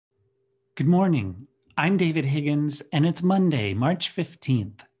Good morning. I'm David Higgins, and it's Monday, March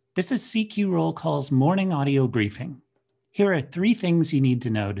 15th. This is CQ Roll Call's morning audio briefing. Here are three things you need to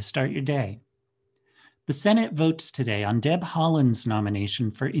know to start your day. The Senate votes today on Deb Haaland's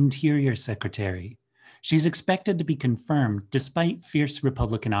nomination for Interior Secretary. She's expected to be confirmed despite fierce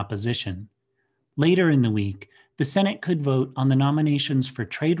Republican opposition. Later in the week, the Senate could vote on the nominations for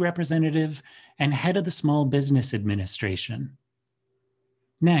Trade Representative and Head of the Small Business Administration.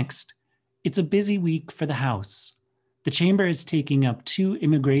 Next, it's a busy week for the House. The chamber is taking up two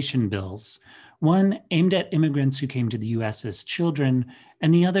immigration bills, one aimed at immigrants who came to the U.S. as children,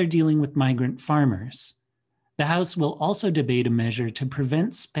 and the other dealing with migrant farmers. The House will also debate a measure to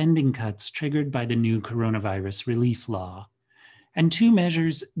prevent spending cuts triggered by the new coronavirus relief law, and two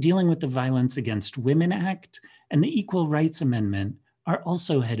measures dealing with the Violence Against Women Act and the Equal Rights Amendment are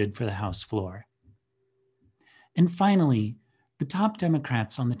also headed for the House floor. And finally, the top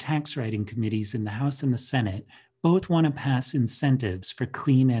Democrats on the tax writing committees in the House and the Senate both want to pass incentives for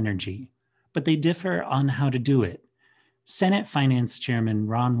clean energy, but they differ on how to do it. Senate Finance Chairman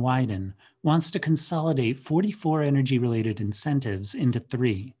Ron Wyden wants to consolidate 44 energy-related incentives into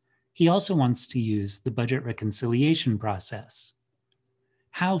 3. He also wants to use the budget reconciliation process.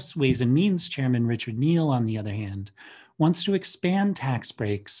 House Ways and Means Chairman Richard Neal, on the other hand, wants to expand tax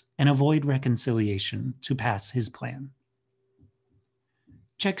breaks and avoid reconciliation to pass his plan.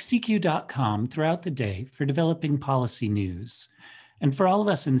 Check CQ.com throughout the day for developing policy news. And for all of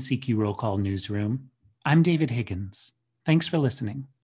us in the CQ Roll Call newsroom, I'm David Higgins. Thanks for listening.